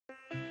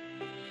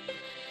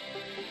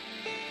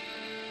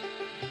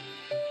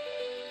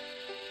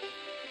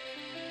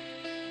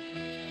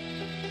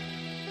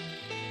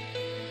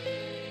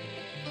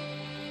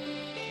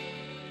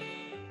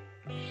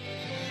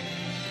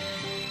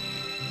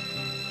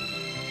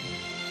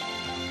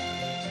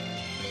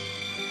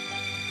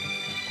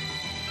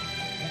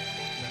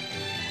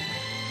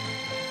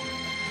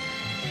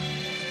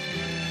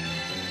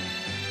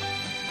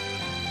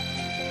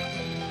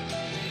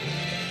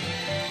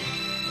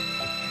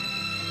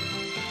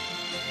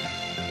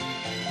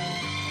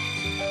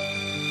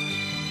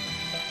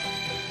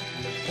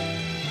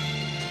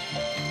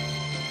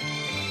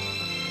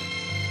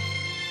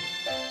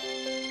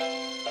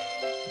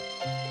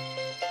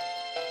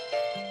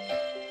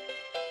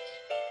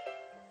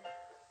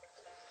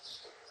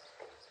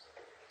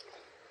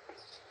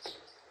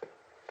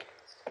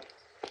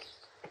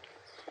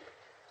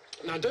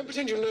Now, don't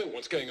pretend you know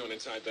what's going on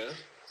inside there.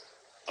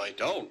 I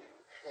don't.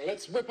 Well,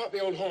 let's whip up the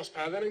old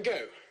horsepower then and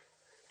go.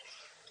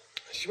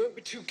 She won't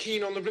be too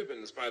keen on the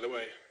ribbons, by the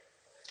way.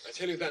 I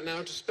tell you that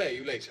now to spare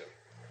you later.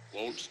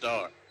 Won't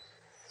start.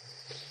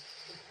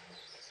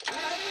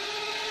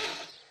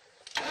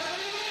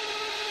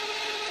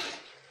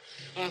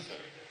 Arthur,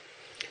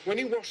 when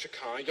you wash a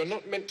car, you're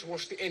not meant to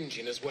wash the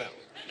engine as well.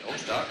 Don't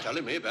start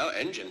telling me about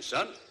engines,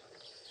 son.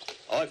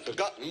 I've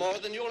forgotten more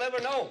than you'll ever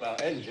know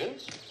about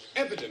engines.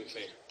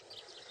 Evidently.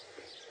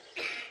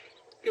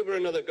 Give her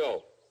another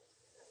go.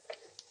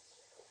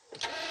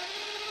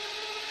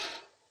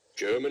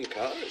 German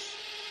cars,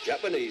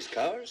 Japanese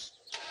cars,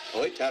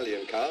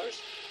 Italian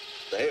cars,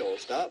 they all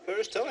start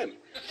first time.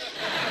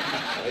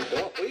 I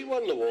thought we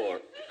won the war.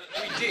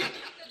 We did.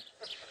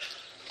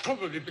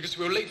 Probably because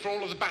we were late for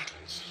all of the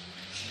battles.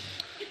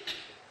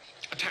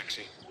 A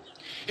taxi.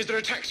 Is there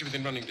a taxi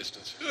within running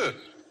distance?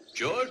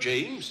 George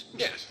Eames?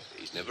 Yes.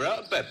 He's never out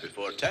of bed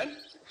before 10.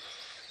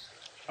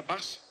 A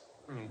bus?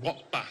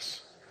 What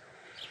bus?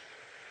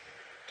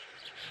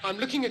 I'm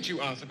looking at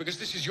you, Arthur, because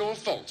this is your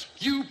fault.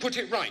 You put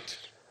it right.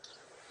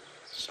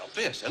 It's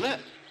obvious, isn't it?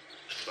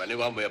 To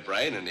anyone with a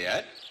brain in the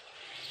head.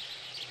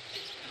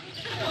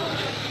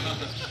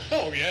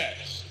 Oh,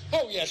 yes.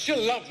 Oh, yes, she'll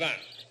love that.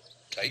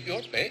 Take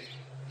your pick.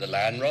 The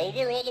Land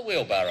Rover or the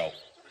wheelbarrow.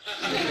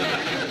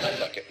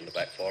 Lock it in the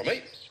back for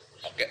me.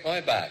 I'll get my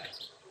bag.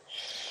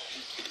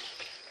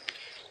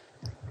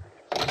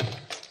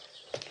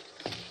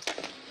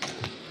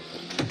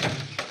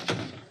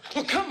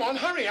 Well, come on,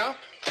 hurry up.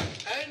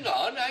 Hang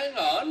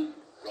on.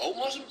 Rome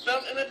wasn't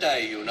built in a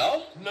day, you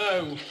know.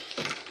 No.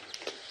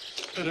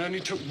 But it only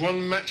took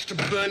one match to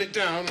burn it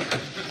down.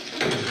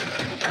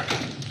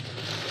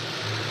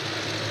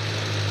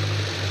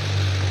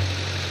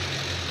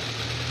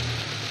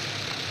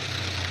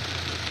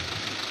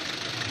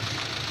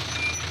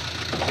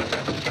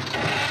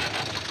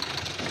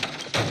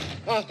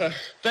 Arthur,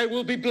 there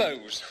will be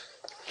blows.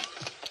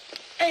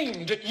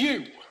 Aimed at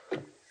you.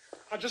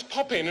 I'll just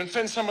pop in and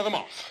fend some of them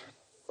off.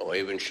 Oh,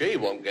 even she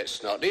won't get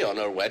snotty on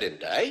her wedding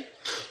day.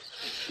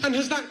 And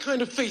has that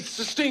kind of faith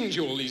sustained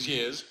you all these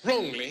years?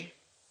 Wrongly?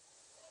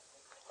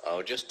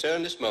 I'll just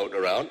turn this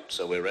motor around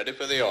so we're ready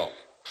for the off.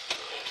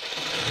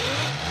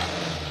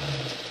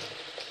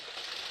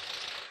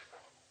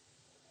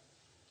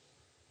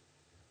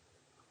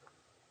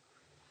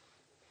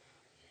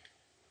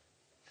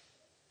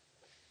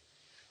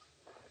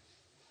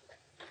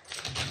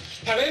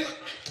 Helen?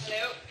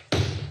 Hello.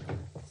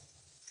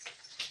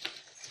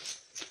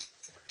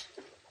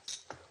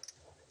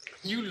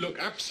 You look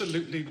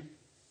absolutely...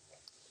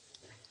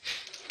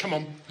 Come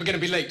on, we're going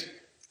to be late.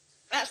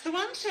 That's the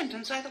one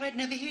sentence I thought I'd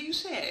never hear you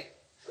say.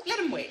 Let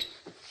him wait.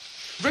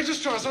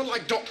 Registrars aren't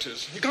like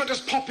doctors. You can't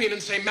just pop in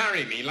and say,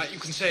 marry me, like you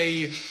can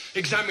say,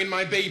 examine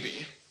my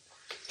baby.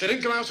 They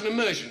don't go out on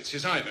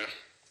emergencies either.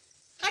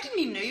 I didn't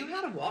even know you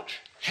had a watch.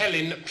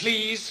 Helen,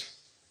 please.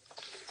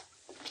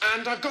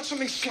 And I've got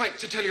something slight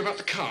to tell you about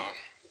the car.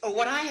 Oh,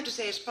 what I have to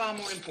say is far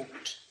more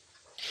important.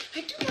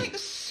 I do like the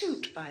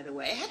suit, by the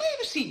way. Have I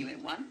ever seen you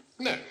in one?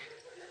 No.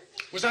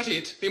 Was that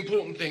it? The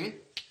important thing?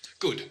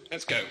 Good.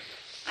 Let's go.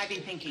 I've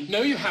been thinking.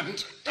 No, you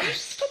haven't. Oh,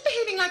 stop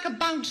behaving like a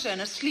bouncer in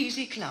a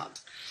sleazy club.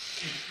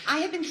 I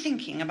have been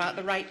thinking about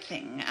the right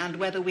thing and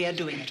whether we are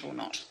doing it or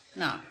not.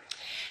 Now,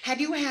 have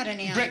you had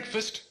any...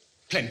 Breakfast?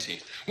 Plenty.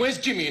 Where's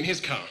Jimmy in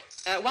his car?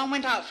 One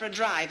went out for a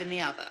drive in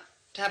the other,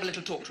 to have a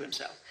little talk to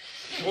himself.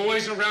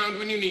 Always around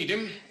when you need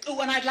him.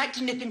 Oh, and I'd like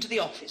to nip into the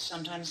office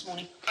sometime this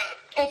morning.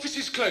 Office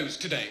is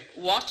closed today.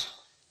 What?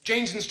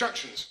 Jane's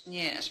instructions.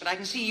 Yes, but I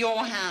can see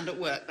your hand at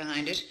work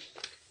behind it.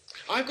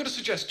 I've got a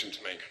suggestion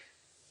to make.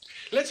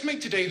 Let's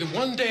make today the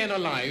one day in our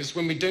lives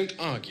when we don't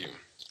argue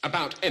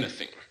about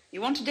anything.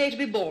 You want today to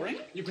be boring?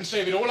 You can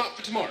save it all up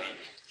for tomorrow.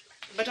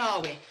 But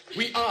are we?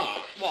 We are.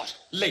 What?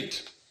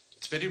 Late.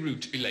 It's very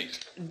rude to be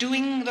late.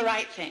 Doing the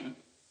right thing.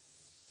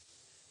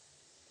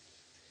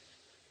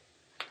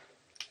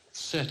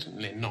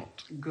 Certainly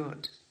not.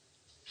 Good.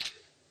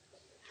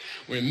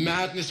 We're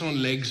madness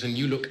on legs and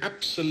you look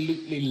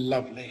absolutely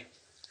lovely.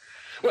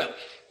 Well,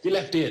 your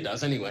left ear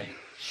does anyway.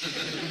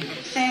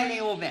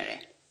 Fairly or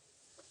very?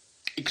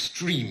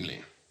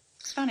 Extremely.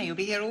 It's funny, you'll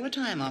be here all the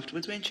time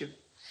afterwards, won't you?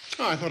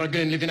 Oh, I thought I'd go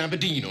and live in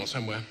Aberdeen or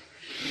somewhere.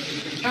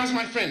 How's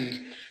my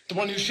friend, the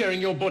one who's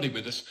sharing your body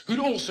with us, who'd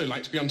also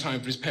like to be on time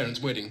for his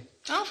parents' wedding?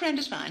 Our friend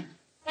is fine.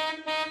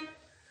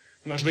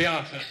 That'll be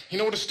Arthur. You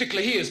know what a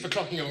stickler he is for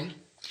clocking on?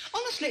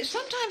 Honestly,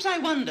 sometimes I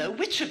wonder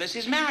which of us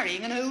is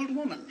marrying an old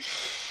woman.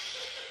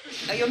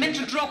 You're meant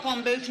to drop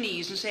on both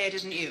knees and say it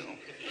isn't you.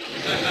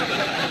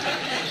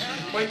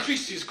 My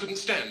creases couldn't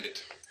stand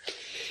it.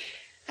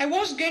 I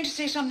was going to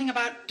say something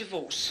about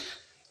divorce.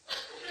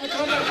 I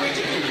can't have wait a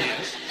few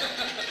years.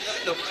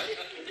 Look,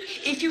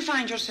 if you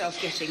find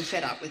yourself getting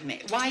fed up with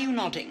me, why are you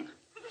nodding?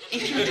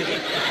 If you do,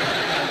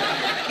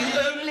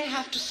 you only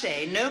have to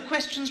say no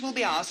questions will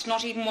be asked,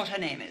 not even what her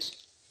name is.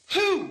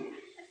 Who?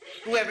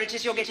 Whoever it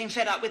is you're getting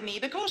fed up with me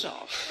because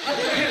of.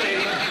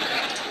 Really?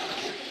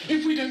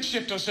 If we don't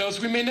shift ourselves,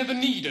 we may never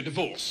need a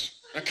divorce.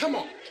 Now, come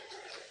on.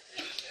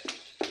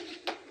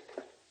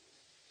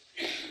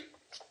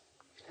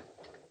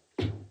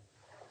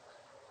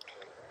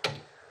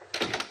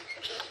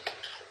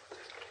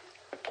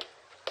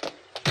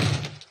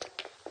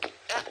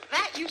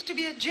 meant to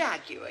be a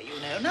Jaguar, you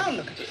know. Now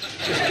look at it.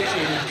 Just get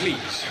in,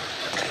 please.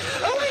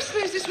 Oh, I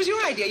suppose this was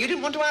your idea. You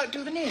didn't want to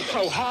outdo the neighbours.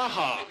 Oh,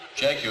 ha-ha.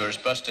 Jaguar's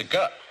busted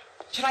gut.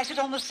 Shall I sit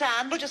on the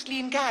sand or just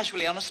lean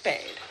casually on a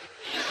spade?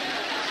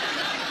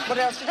 What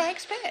else did I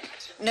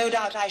expect? No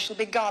doubt I shall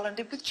be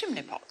garlanded with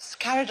chimney pots,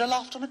 carried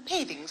aloft on a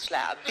paving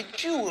slab,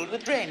 bejewelled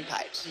with drain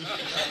pipes.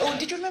 Oh,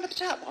 did you remember the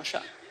tap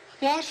washer?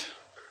 What?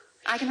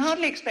 I can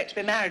hardly expect to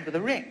be married with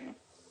a ring.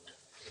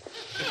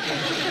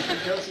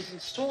 What else is in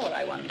store,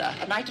 I wonder?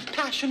 A night of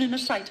passion in a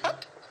sight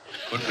hut?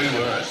 Could be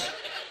worse.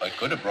 I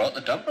could have brought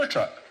the dumper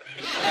truck.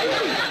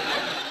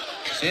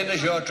 Seeing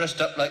as you're dressed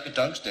up like a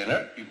dunk's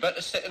dinner, you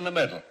better sit in the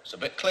middle. It's a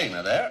bit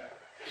cleaner there.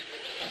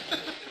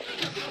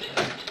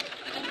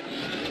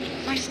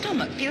 My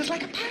stomach feels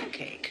like a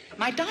pancake.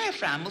 My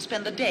diaphragm will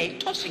spend the day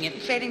tossing it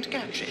and failing to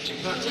catch it.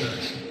 That's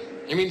nice.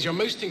 It means your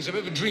most things I've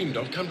ever dreamed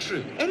of come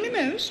true. Only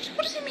most?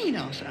 What does it mean,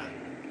 Arthur?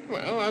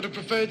 Well, I'd have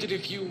preferred it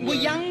if you Were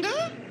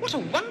younger? What a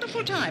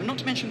wonderful time, not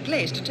to mention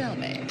place, to tell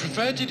me.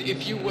 Preferred it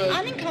if you were...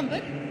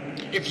 Unencumbered?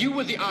 If you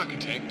were the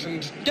architect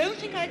and... Don't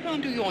think I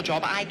can't do your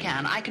job. I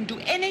can. I can do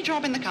any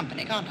job in the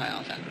company, can't I,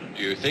 Arthur?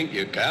 Do you think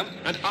you can?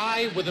 And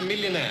I were the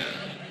millionaire.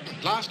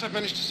 At last I've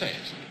managed to say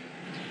it.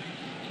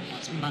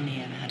 What's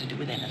money ever had to do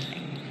with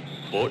anything?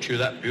 Bought you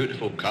that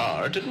beautiful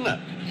car, didn't it?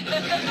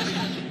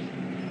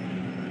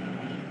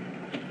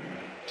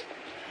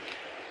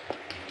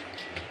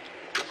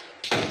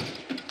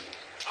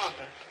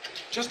 Arthur,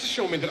 just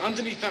assure me that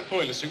underneath that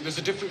boiler suit there's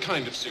a different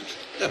kind of suit.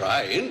 There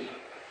ain't.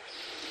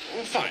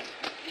 Well, fine.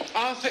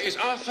 Arthur is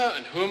Arthur,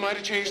 and who am I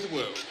to change the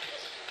world?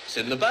 It's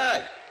in the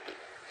bag.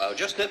 I'll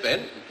just nip in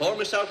and pour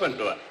myself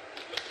into it.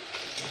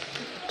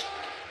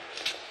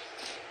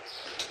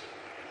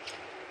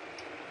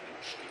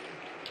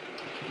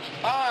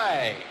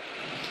 Aye.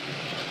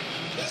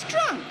 He's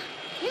drunk.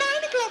 9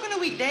 o'clock on a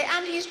weekday,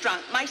 and he's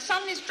drunk. My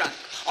son is drunk.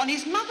 On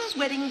his mother's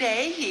wedding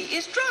day, he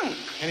is drunk.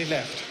 And he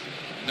left.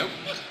 Nope.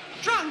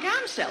 Drunk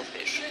and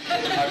selfish.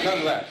 I've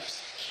none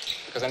left,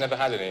 because I never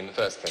had any in the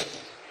first place.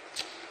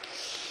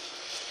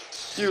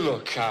 You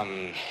look,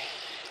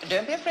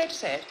 Don't be afraid to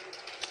say it.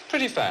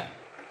 pretty fair.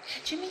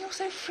 Jimmy, you're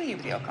so free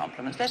with your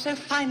compliments. They're so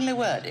finely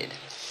worded.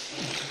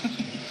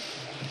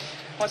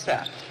 What's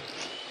that?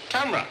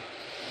 Camera.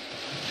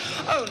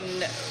 Oh,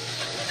 no.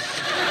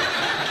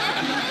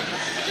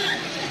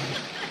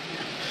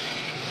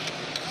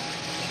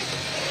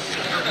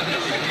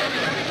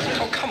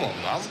 Oh, come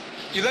on, Mum.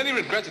 You'll only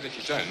regret it if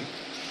you don't.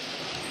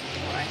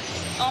 All right.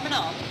 Arm in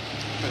arm.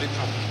 But it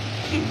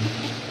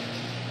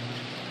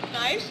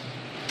Nice.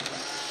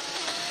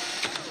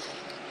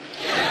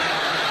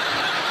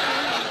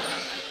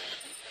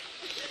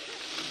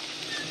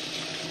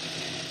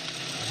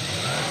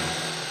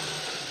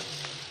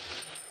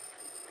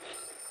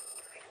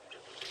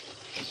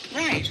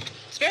 Right.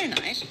 It's very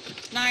nice.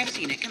 Now I've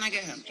seen it. Can I go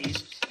home,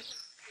 please?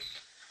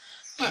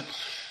 Well,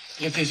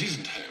 if this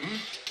isn't home,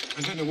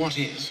 I don't know what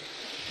is.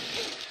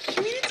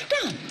 You mean it's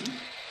done?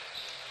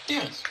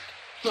 Yes.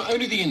 Not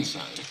only the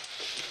inside.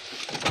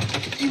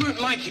 You won't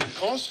like it, of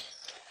course.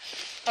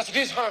 As it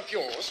is half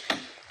yours.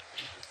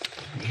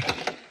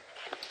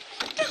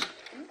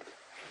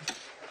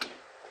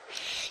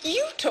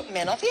 You took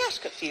men off the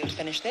Ascot field to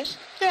finish this.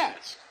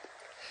 Yes.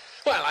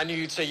 Well, I knew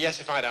you'd say yes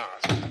if I'd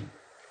asked.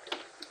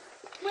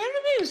 Where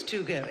are those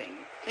two going?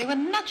 They were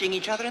nudging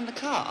each other in the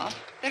car.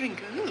 They're in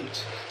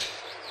cahoots.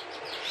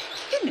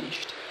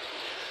 Finished.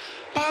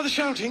 Bar the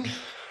shouting.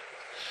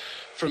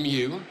 From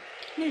you.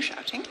 No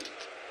shouting.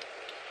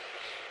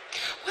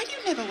 Why do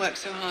you never work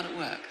so hard at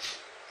work?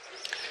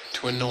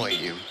 To annoy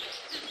you.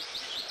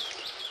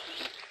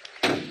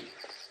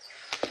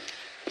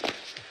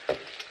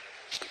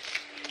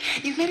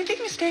 You've made a big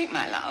mistake,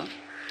 my love.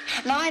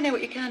 Now I know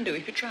what you can do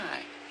if you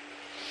try.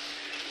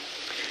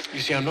 You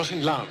see, I'm not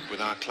in love with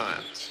our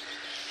clients.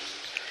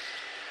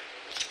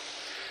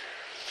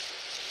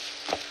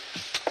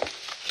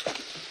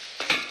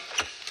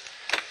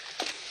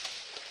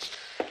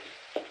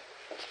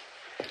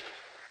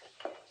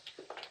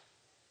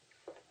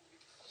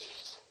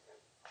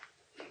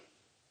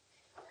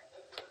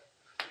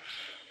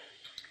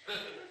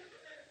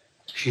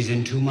 She's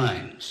in two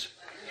minds.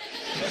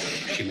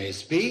 She may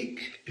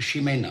speak, she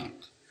may not.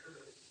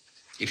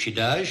 If she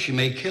does, she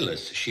may kill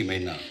us, she may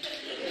not.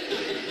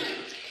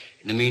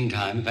 In the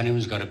meantime, if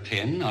anyone's got a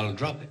pin, I'll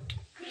drop it.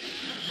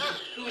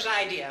 Whose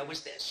idea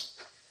was this?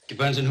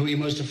 Depends on who you're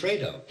most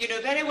afraid of. You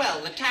know very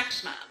well, the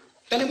tax man.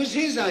 Then it was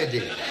his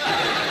idea.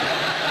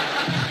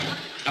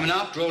 I mean,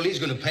 after all, he's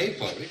going to pay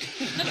for it.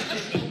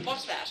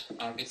 What's that?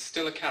 It's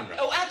still a camera.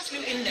 Oh,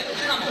 absolutely no.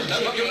 Come on.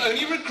 No, what you'll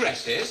only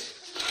regret is...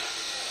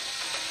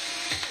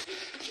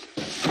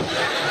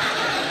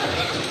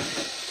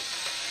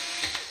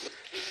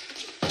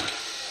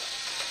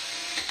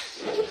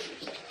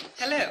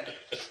 Hello.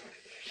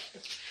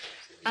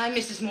 I'm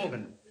Mrs.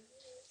 Morgan.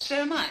 So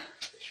am I.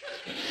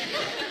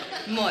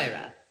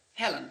 Moira.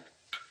 Helen.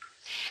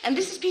 And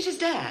this is Peter's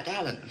dad,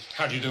 Alan.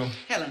 How do you do?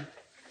 Helen.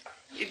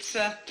 It's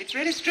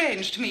really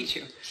strange to meet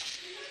you.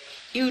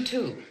 You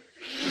too.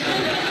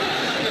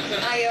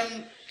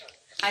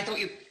 I thought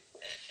you...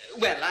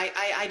 Well,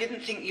 I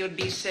didn't think you'd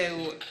be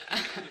so...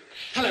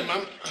 Hello,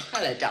 Mum.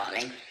 Hello,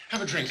 darling.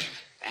 Have a drink.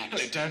 Thanks.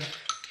 Hello, Dad.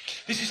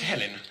 This is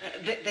Helen.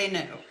 They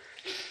know.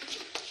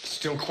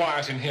 Still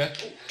quiet in here.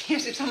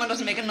 Yes, if someone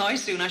doesn't make a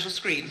noise soon, I shall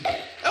scream.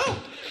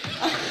 Oh!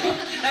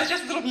 That's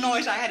just the sort of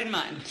noise I had in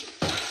mind.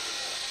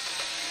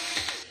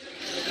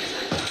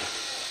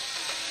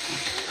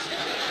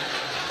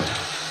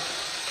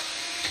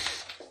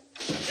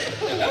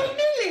 Oh,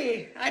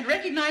 Millie! I'd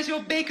recognize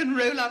your bacon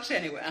roll-ups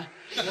anywhere.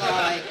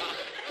 Why?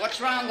 What's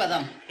wrong with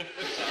them?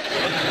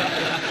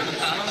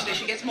 Honestly,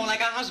 she gets more like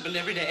her husband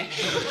every day.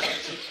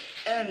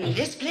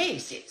 This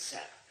place, it's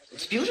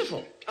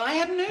beautiful. I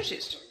hadn't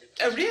noticed.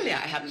 Really, I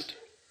hadn't.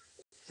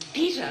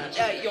 Peter,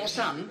 your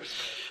son,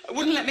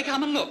 wouldn't let me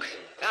come and look.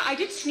 I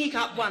did sneak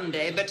up one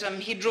day, but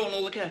he'd drawn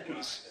all the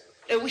curtains.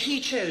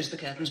 He chose the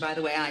curtains, by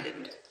the way, I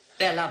didn't.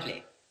 They're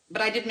lovely,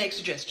 but I did make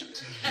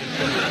suggestions.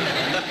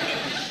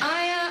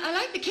 I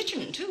like the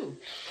kitchen, too.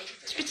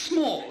 It's a bit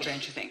small,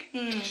 don't you think?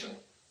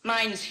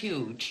 Mine's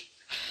huge.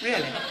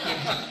 Really?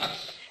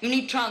 You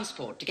need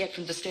transport to get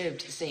from the stove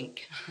to the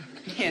sink.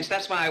 Yes,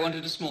 that's why I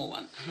wanted a small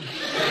one.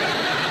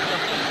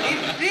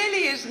 It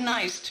really is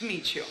nice to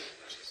meet you.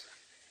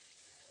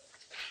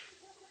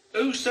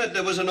 Who said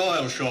there was an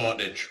oil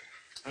shortage?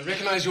 I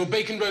recognise your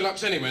bacon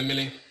roll-ups anywhere,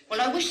 Millie.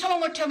 Well, I wish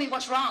someone would tell me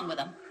what's wrong with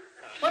them.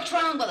 What's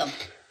wrong with them?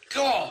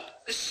 God,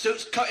 this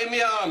suit's cutting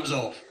me arms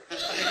off.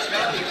 It's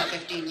been here for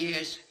 15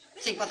 years.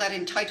 Think what that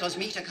entitles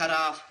me to cut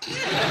off.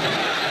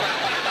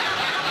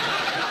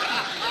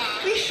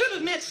 We should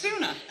have met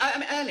sooner.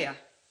 Earlier.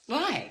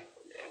 Why?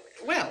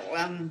 Well,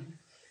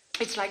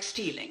 it's like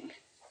stealing.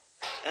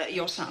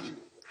 Your son.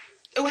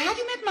 Oh, have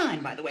you met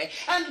mine, by the way?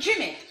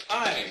 Jimmy.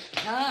 Aye.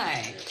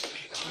 Hi.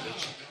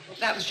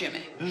 That was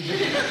Jimmy.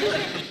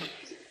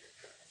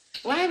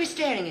 Why are we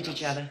staring at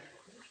each other?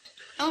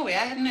 Oh, I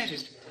hadn't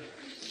noticed.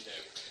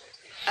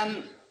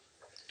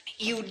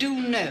 You do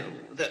know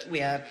that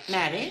we're...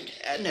 Married?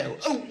 No.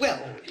 Oh,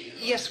 well,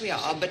 yes, we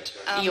are, but...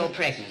 You're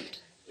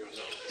pregnant.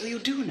 Well, you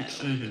do know.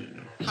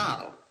 Mm-hmm.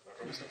 How?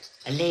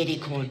 A lady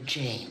called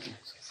Jane.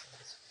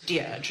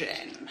 Dear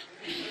Jane.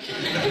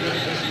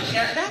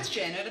 That's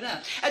Jane over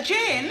there.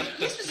 Jane.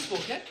 Yes, Mrs.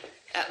 Walker.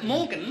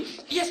 Morgan.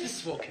 Yes,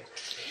 Mrs. Walker.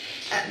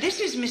 This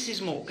is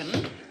Mrs.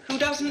 Morgan, who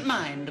doesn't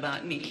mind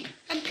about me.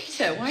 And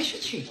Peter, why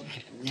should she?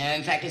 No,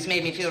 in fact, it's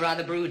made me feel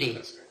rather broody.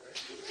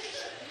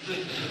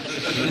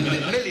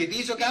 Millie,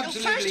 these look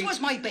absolutely... First it was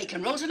my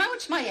bacon rolls, and now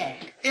it's my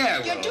egg. Yeah,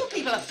 You well... do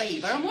people a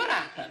favour, and what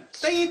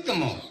happens? They eat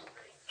them all.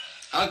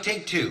 I'll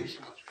take 2,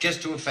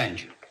 just to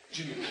offend you.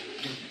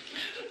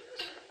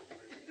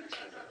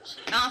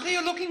 Arthur,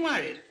 you're looking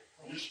worried.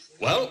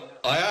 Well,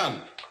 I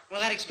am. Well,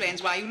 that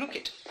explains why you look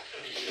it.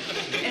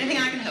 Anything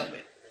I can help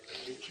with?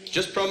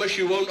 Just promise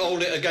you won't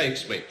hold it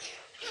against me.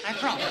 I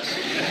promise.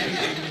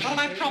 What have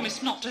I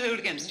promised not to hold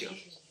against you?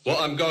 What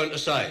I'm going to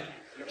say.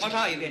 What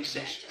are you going to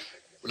say?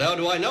 Well, how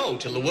do I know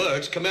till the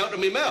words come out of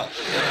me mouth?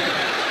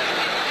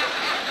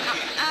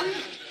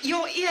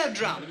 Your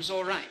eardrum's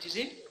all right, is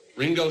it?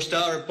 Ringo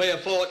Starr would pay a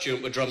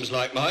fortune for drums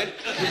like mine.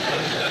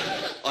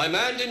 I'm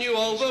handing you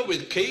over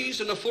with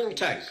keys and a full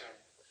tank.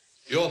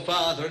 Your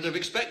father would have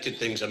expected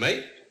things of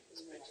me.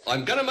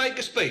 I'm going to make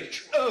a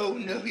speech. Oh,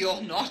 no,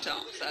 you're not,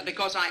 Arthur,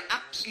 because I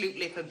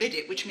absolutely forbid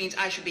it, which means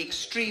I should be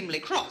extremely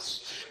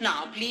cross.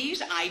 Now,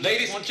 please, I don't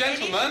Ladies and want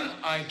gentlemen,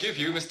 I give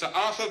you Mr.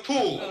 Arthur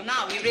Poole. Oh,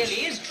 now he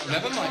really is drunk.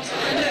 Never mind.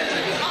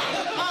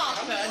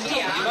 Arthur,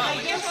 dear,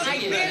 I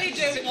really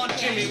don't want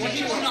Jimmy when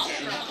he's not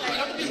drunk.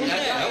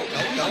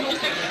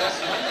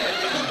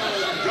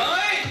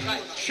 Right?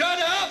 Shut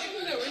up!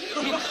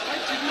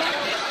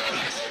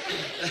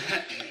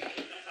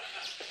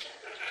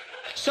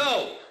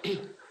 So,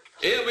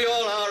 here we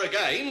all are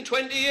again,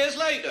 20 years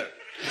later.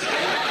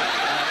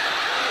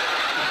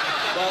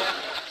 Well,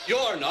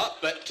 you're not,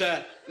 but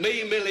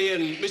me, Millie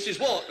and Mrs.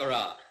 Walker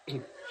are.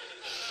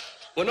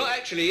 We're not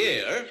actually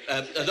here,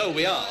 although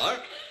we are,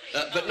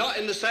 but not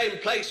in the same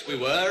place we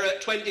were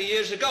 20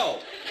 years ago,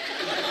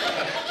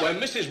 when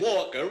Mrs.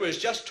 Walker was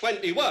just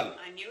 21.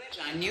 I knew it.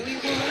 I knew you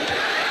would.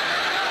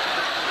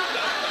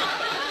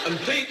 And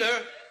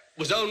Peter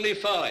was only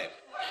 5.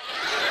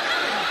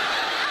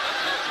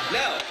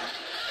 Now,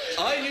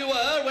 I knew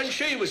her when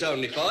she was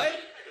only 5,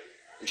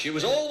 and she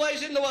was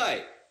always in the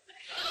way.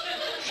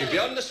 She'd be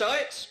on the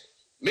sites,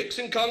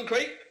 mixing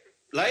concrete,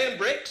 laying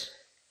bricks,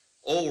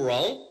 all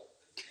wrong.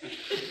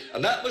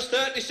 And that was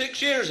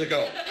 36 years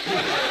ago,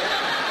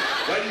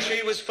 when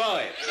she was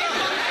 5.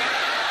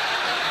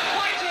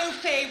 Quite au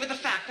fait with the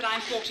fact that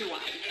I'm 41.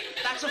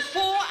 That's a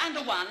 4 and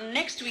a 1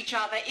 next to each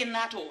other in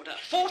that order.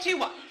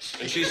 41.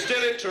 And she's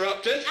still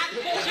interrupting. At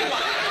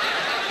 41.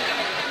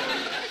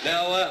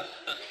 Now,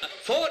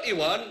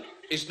 41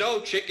 is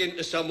no chicken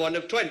to someone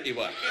of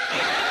 21.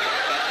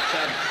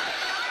 But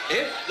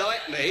if,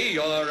 like me,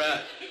 you're,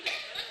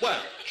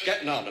 well,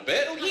 getting on a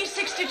bit. Oh, he's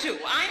 62.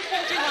 I'm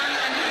 41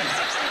 and he's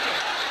 62.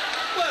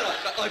 Well,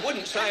 I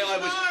wouldn't say I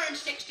was... More than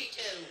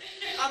 62.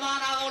 Come on,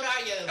 how old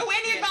are you? Oh,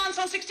 any advance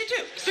on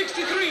 62?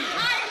 63.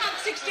 I have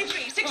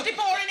 63.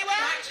 64 anywhere?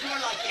 That's more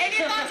like it. Any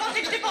advance on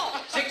 64?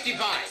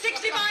 65.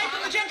 65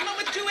 from the gentleman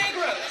with 2 egg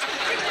rolls.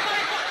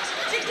 65 once.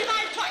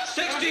 65 twice.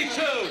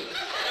 62.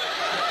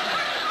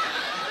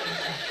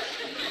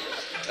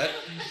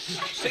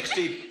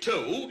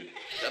 62.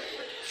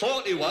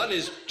 41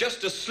 is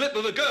just a slip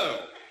of a girl.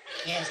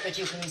 Yes, but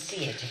you can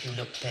see it if you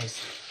look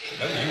closely.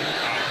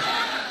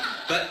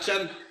 But,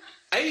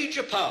 age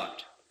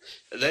apart,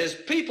 there's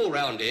people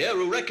round here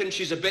who reckon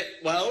she's a bit,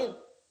 well,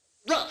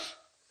 rough.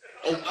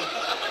 Oh,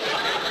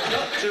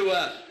 not to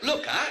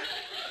look at,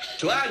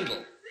 to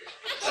handle.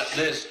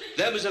 There's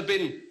them as have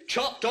been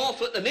chopped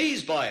off at the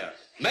knees by her,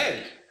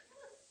 men.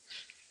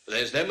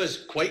 There's them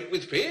as quake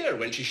with fear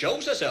when she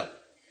shows herself.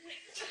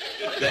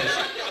 There's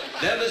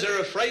them as are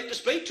afraid to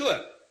speak to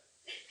her.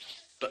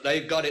 But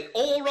they've got it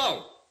all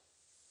wrong.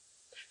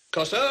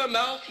 'Cause her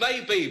mouth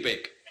may be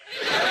big.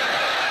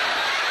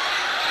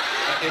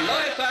 But in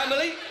my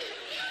family,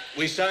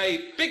 we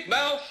say big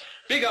mouth,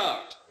 big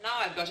heart. Now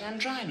I've got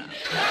angina.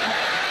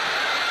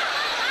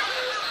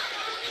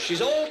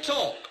 She's all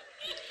talk.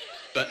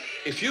 But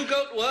if you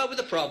go to her with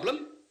a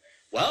problem,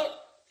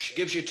 well, she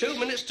gives you 2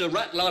 minutes to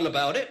rattle on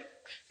about it.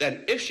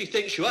 Then if she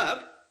thinks you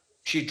have,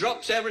 she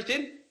drops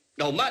everything,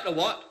 no matter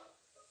what,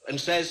 and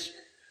says,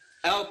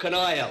 how can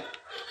I help?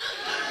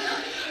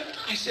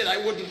 I said I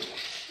wouldn't.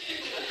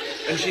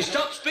 And she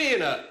stops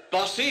being a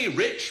bossy,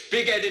 rich,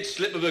 big-headed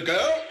slip of a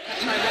girl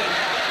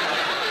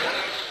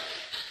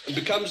and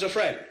becomes a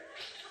friend.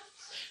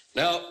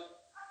 Now,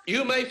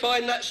 you may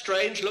find that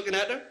strange looking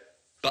at her,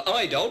 but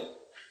I don't,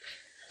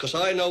 because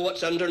I know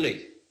what's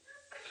underneath.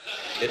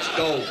 It's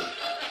gold.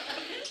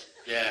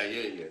 Yeah.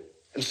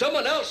 And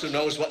someone else who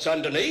knows what's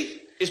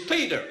underneath is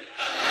Peter.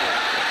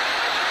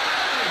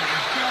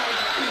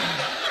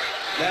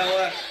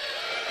 Now,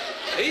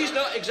 he's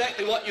not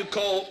exactly what you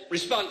call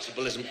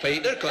responsible, isn't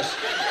Peter? Because,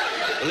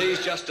 well,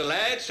 he's just a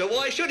lad, so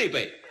why should he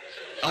be?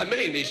 I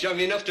mean, he's young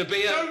enough to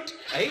be a... Don't.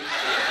 Eh?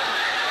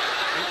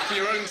 For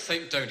your own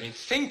sake, don't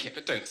think it,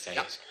 but don't say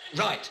it.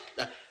 Right.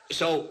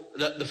 So,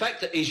 the fact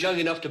that he's young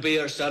enough to be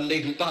her son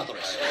needn't bother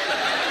us.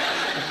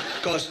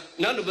 Because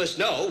none of us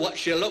know what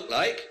she'll look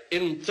like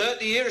in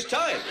 30 years'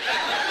 time,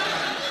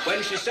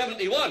 when she's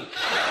 71.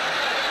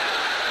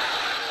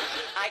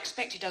 I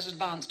expect he does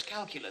advanced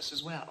calculus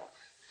as well.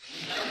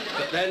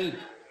 But then,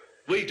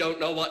 we don't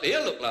know what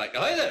he'll look like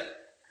either.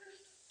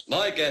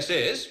 My guess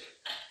is,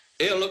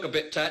 he'll look a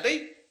bit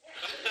tatty,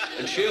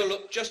 and she'll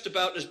look just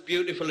about as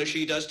beautiful as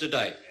she does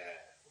today.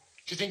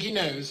 Do you think he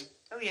knows?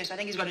 Oh, yes, I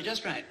think he's got it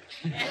just right.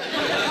 So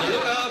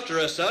look after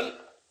her, son,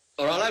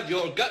 or I'll have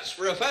your guts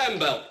for a fan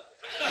belt.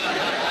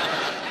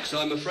 So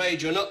I'm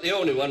afraid you're not the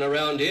only one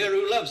around here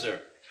who loves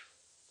her.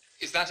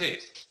 Is that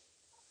it?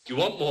 You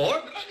want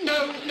more?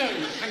 No,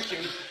 thank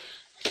you.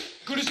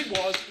 Good as it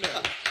was,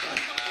 no.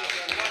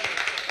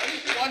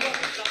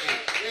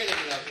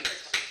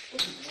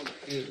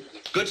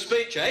 Good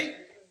speech, eh?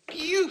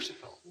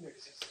 Beautiful.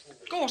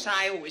 Of course,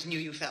 I always knew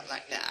you felt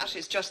like that.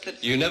 It's just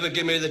that... You never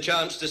give me the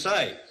chance to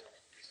say.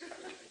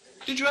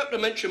 Did you happen to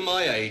mention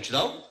my age,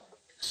 though?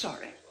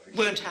 Sorry.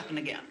 Won't happen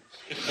again.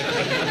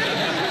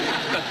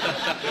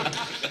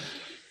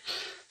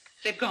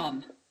 They've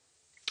gone.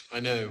 I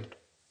know.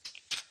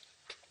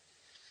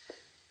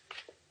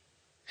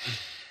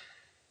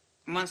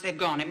 And once they've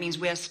gone, it means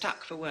we're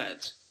stuck for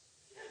words.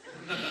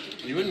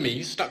 You and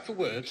me stuck for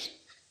words.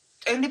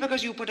 Only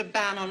because you put a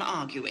ban on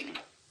arguing.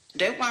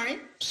 Don't worry.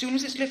 As soon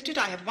as it's lifted,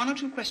 I have 1 or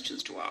 2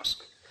 questions to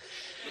ask.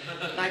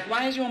 Like,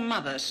 why is your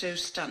mother so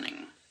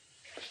stunning?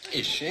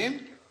 Is she?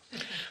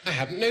 I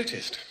hadn't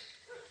noticed.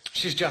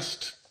 She's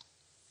just...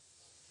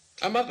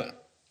 a mother.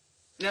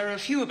 There are a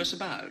few of us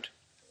about.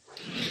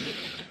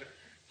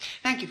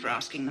 Thank you for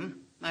asking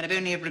them. I'd have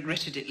only have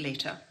regretted it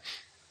later.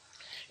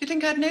 You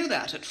think I'd know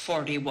that at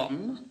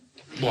 41?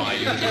 Why,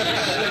 you're just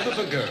a slip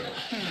of a girl.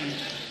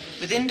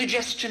 With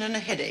indigestion and a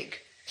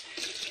headache.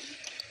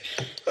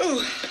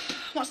 Oh,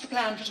 what's the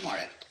plan for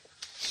tomorrow?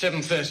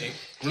 7:30.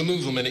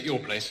 Removal men at your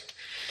place.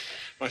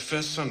 My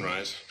first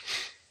sunrise.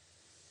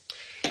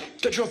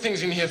 Get your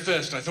things in here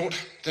first, I thought.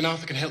 Then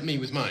Arthur can help me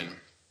with mine.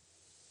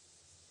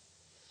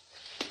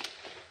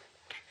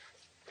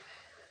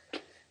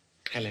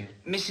 Helen.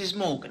 Mrs.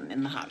 Morgan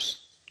in the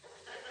house.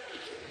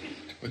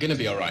 We're going to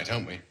be all right,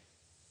 aren't we?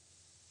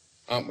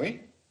 Aren't we?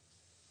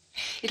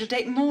 It'll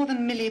take more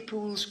than Millie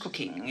Poole's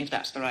cooking, if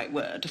that's the right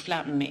word, to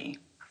flatten me.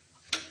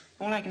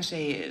 All I can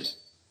say is,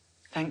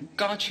 thank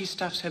God she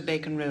stuffs her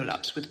bacon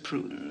roll-ups with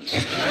prunes.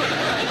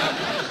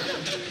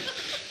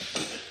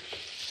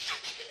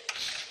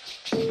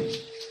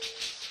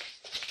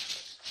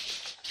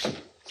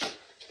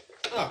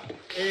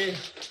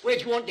 Where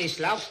do you want this,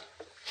 love?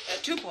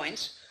 2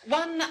 points.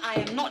 1, I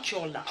am not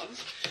your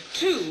love.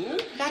 2,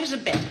 that is a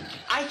bed.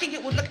 I think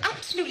it would look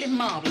absolutely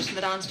marvellous in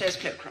the downstairs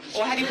cloakroom.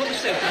 Or have you put the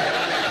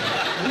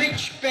sofa?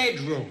 Which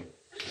bedroom?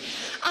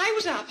 I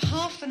was up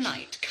half the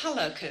night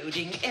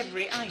colour-coding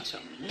every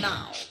item.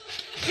 Now,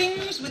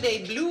 things with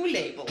a blue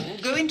label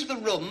go into the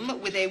room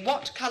with a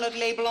what-coloured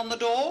label on the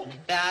door?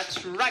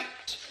 That's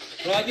right.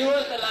 Right, you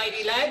heard the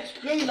lady, lads.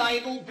 Blue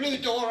label, blue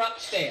door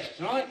upstairs,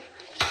 right?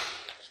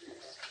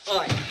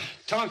 Right,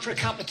 time for a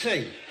cup of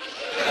tea.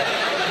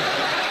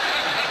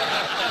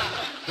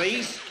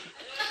 Please.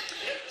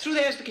 Through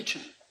there's the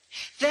kitchen.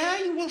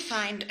 There you will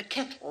find a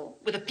kettle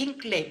with a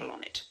pink label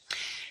on it.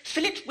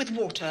 Fill it with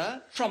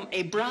water from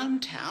a brown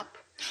tap.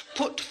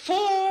 Put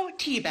 4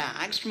 tea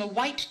bags from a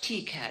white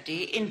tea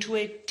caddy into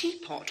a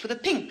teapot with a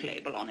pink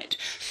label on it.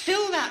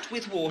 Fill that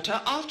with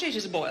water after it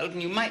is boiled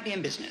and you might be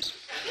in business.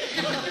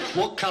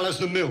 What colour's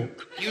the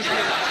milk? Usually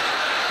white.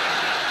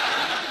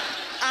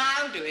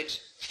 I'll do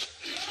it.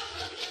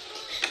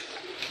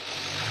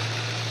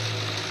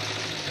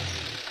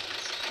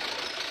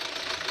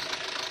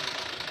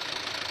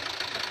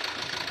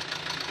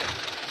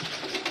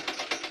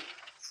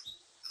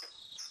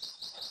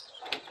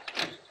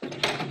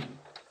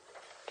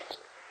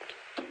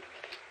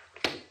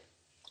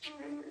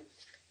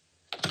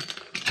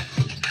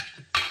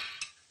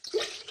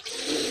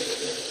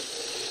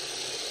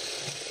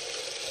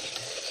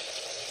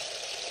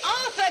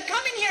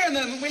 Come in here a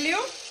moment, will you?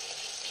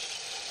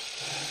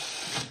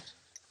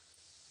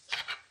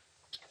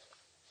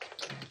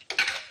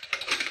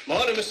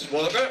 Morning, Mrs.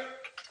 Walker.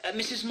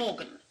 Mrs.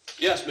 Morgan.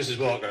 Yes, Mrs.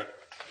 Walker.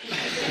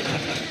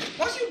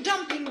 What are you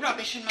dumping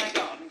rubbish in my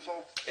garden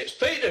for? It's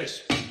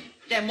Peter's.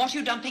 Then what are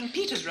you dumping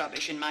Peter's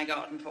rubbish in my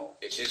garden for?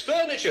 It's his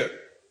furniture.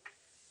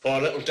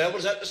 Poor little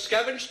devil's at the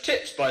scavenge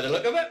tips by the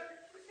look of it.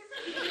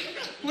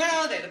 Where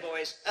are they, the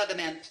boys? The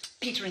men.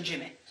 Peter and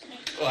Jimmy.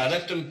 Well, I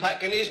left him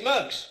packing his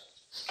mugs.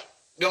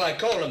 No, I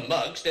call them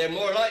mugs. They're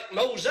more like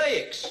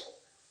mosaics.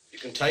 You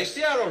can taste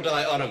the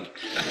araldite on them.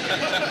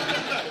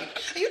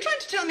 Are you trying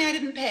to tell me I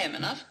didn't pay him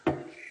enough?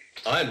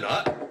 I'm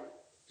not.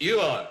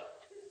 You are.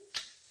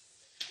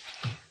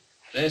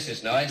 This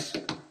is nice.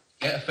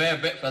 Get a fair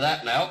bit for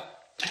that now.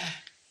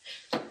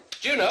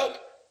 Do you know,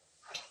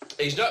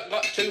 he's not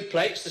got 2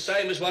 plates the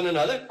same as one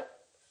another.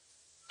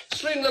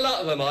 Sling the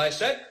lot of them, I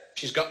said.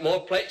 She's got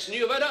more plates than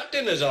you've had at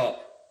dinners of.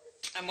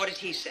 And what did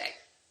he say?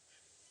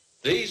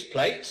 These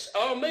plates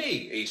are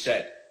me, he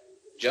said.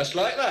 Just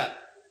like that.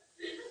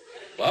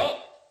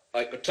 Well,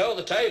 I could tell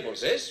the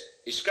tables is.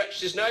 He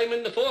scratched his name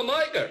in the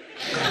formica.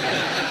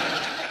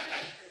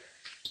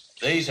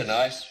 These are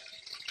nice.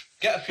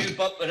 Get a few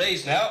bump of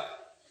these now.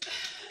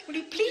 Will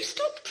you please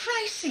stop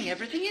pricing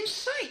everything in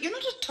sight? You're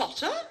not a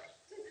totter.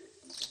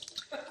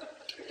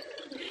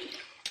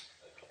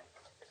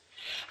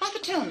 Arthur,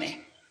 tell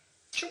me,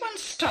 should one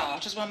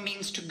start as one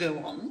means to go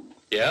on?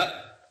 Yeah.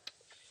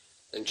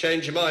 Then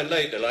change your mind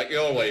later, like you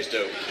always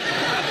do.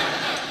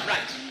 Right.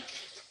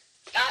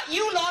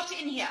 You lot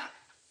in here.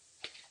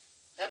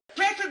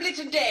 Preferably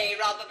today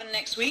rather than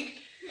next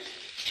week.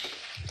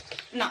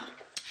 Now,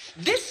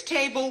 this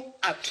table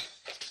out.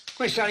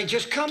 Well, it's only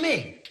just come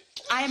in.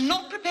 I am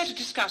not prepared to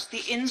discuss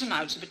the ins and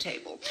outs of a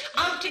table.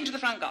 Out into the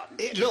front garden.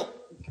 Look,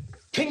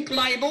 pink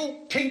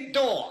label, pink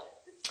door.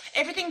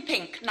 Everything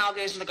pink now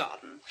goes in the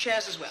garden.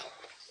 Chairs as well.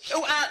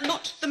 Oh,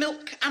 not the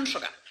milk and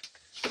sugar.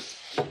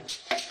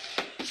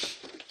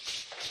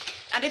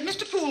 And if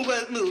Mr. Poole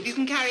won't move, you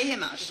can carry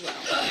him out as well.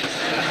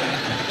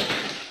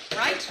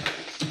 Right?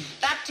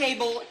 That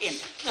table in.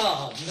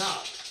 Oh,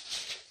 no.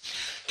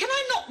 Can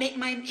I not make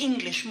my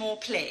English more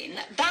plain?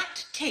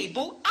 That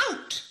table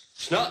out.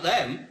 It's not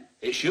them.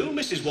 It's you,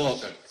 Mrs.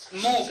 Walker.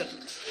 Morgan.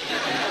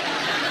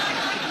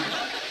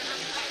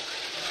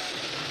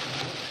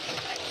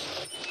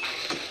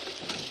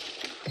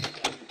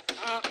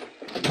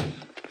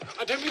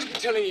 I don't mean to be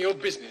telling you your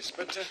business,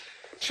 but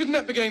shouldn't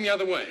that be going the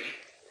other way?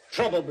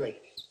 Probably.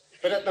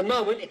 But at the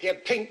moment, if you're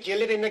pink, you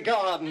live in the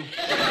garden.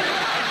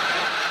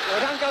 Well,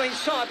 don't go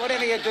inside,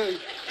 whatever you do.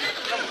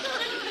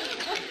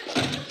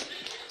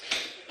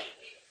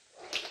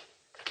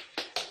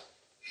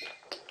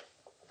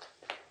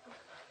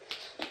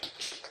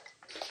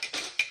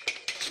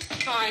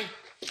 Hi.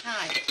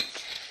 Hi.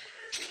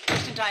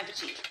 Just in time for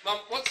tea. Mum,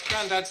 what's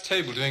Grandad's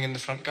table doing in the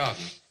front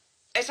garden?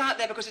 It's out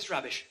there because it's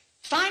rubbish.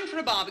 Fine for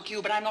a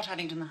barbecue, but I'm not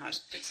having it in the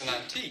house. It's an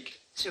antique.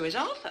 So is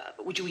Arthur.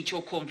 But would you eat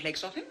your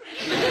cornflakes off him?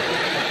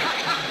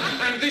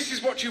 And this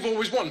is what you've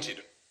always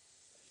wanted?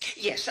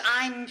 Yes,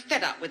 I'm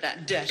fed up with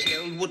that dirty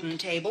old wooden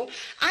table.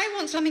 I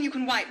want something you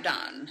can wipe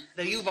down,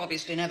 though you've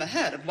obviously never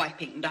heard of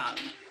wiping down.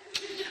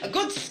 A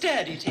good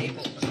sturdy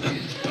table.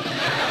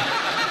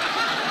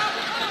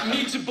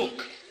 Needs a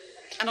book.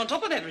 And on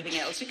top of everything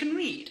else, you can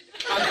read.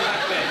 Under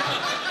that bed.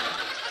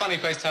 Funny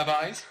place to have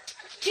eyes.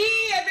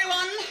 Tea,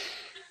 everyone!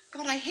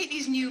 God, I hate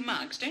these new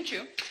mugs, don't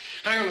you?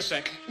 Hang on a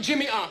sec.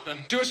 Jimmy, Arthur,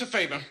 do us a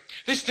favour.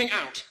 This thing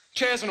out.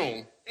 Chairs and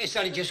all. It's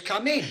only just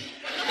come in.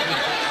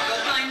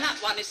 You'll find that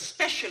one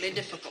especially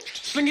difficult.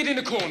 Sling it in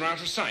a corner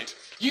out of sight.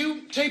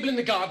 You, table in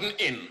the garden,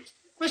 in.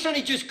 Well, it's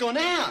only just gone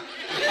out.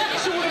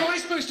 So what am I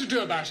supposed to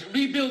do about it?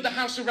 Rebuild the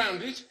house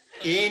around it?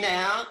 In,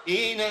 out,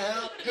 in,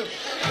 out.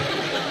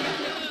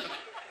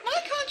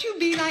 Why can't you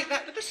be like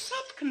that with the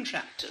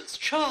subcontractors?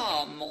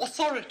 Charm,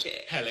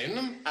 authority.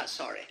 Helen,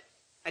 Sorry.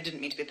 I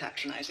didn't mean to be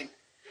patronising.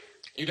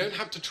 you don't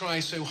have to try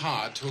so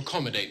hard to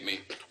accommodate me.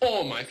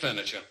 Or my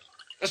furniture.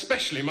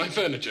 Especially my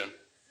furniture.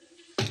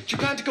 Do you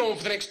plan to go on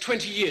for the next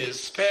 20 years,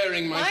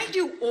 sparing my... Why do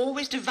you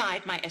always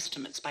divide my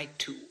estimates by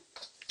 2?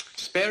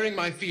 sparing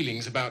my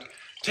feelings about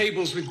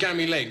tables with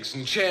gammy legs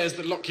and chairs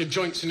that lock your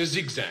joints in a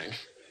zigzag.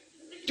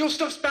 Your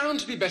stuff's bound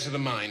to be better than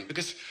mine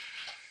because,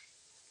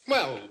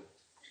 well,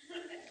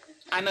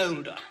 I'm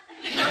older.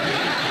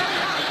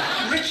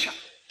 Richer.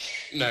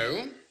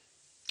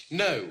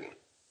 no.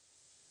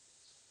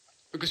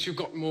 Because you've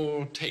got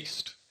more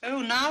taste.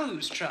 Oh, now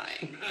who's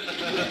trying?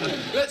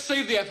 Let's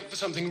save the effort for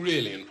something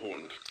really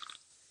important.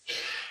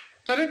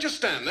 Now, don't just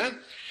stand there.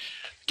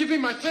 Give me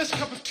my first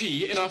cup of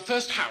tea in our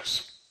first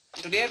house.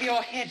 It'll be over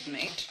your head,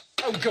 mate.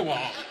 Oh, go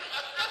on.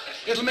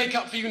 It'll make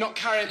up for you not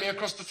carrying me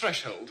across the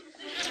threshold.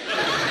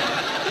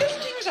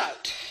 Lifting's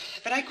out,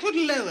 but I could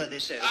lower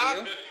this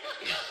over you.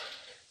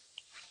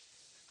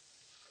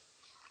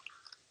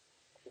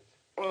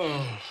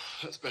 Oh,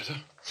 that's better.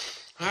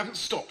 I haven't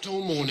stopped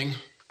all morning.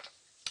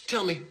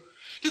 Tell me,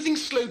 do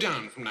things slow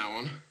down from now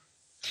on?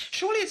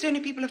 Surely it's only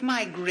people of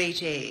my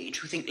great age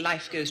who think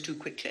life goes too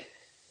quickly.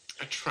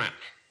 A trap.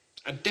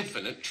 A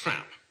definite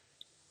trap.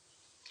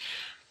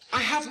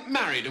 I haven't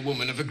married a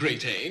woman of a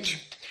great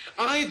age.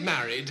 I've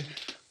married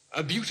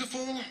a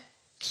beautiful,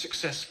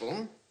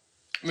 successful,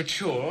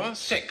 mature,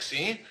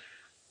 sexy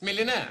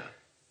millionaire.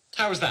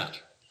 How was that?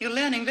 You're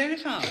learning very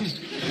fast.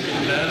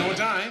 Learn or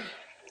die.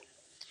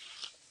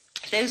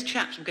 If those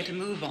chaps would get a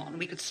move on,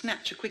 we could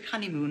snatch a quick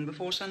honeymoon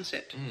before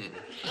sunset.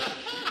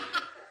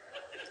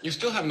 You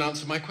still haven't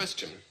answered my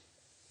question.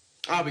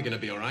 Are we going to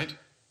be all right?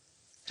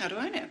 How do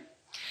I know?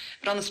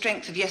 But on the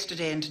strength of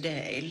yesterday and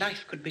today,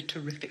 life could be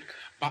terrific.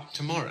 But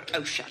tomorrow...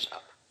 Oh, shut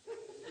up.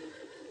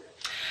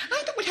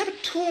 I thought we'd have a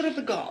tour of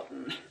the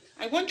garden.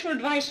 I want your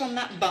advice on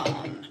that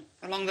barn,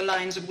 along the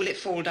lines of will it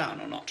fall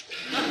down or not.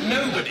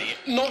 Nobody,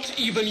 not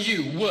even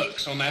you,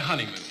 works on their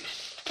honeymoon.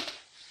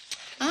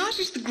 Ours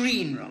is the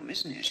green room,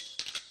 isn't it?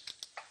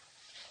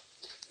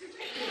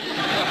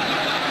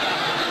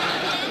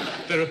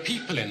 There are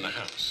people in the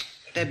house.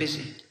 They're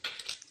busy.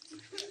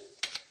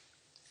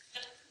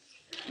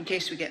 In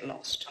case we get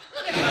lost.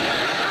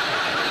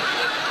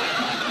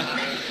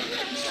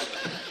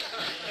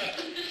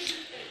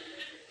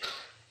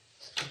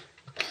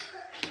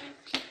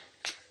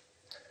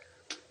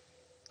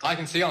 I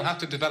can see I'll have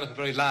to develop a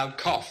very loud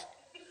cough.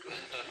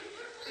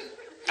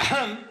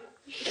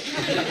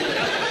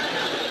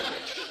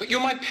 But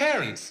you're my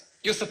parents.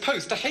 You're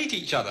supposed to hate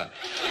each other.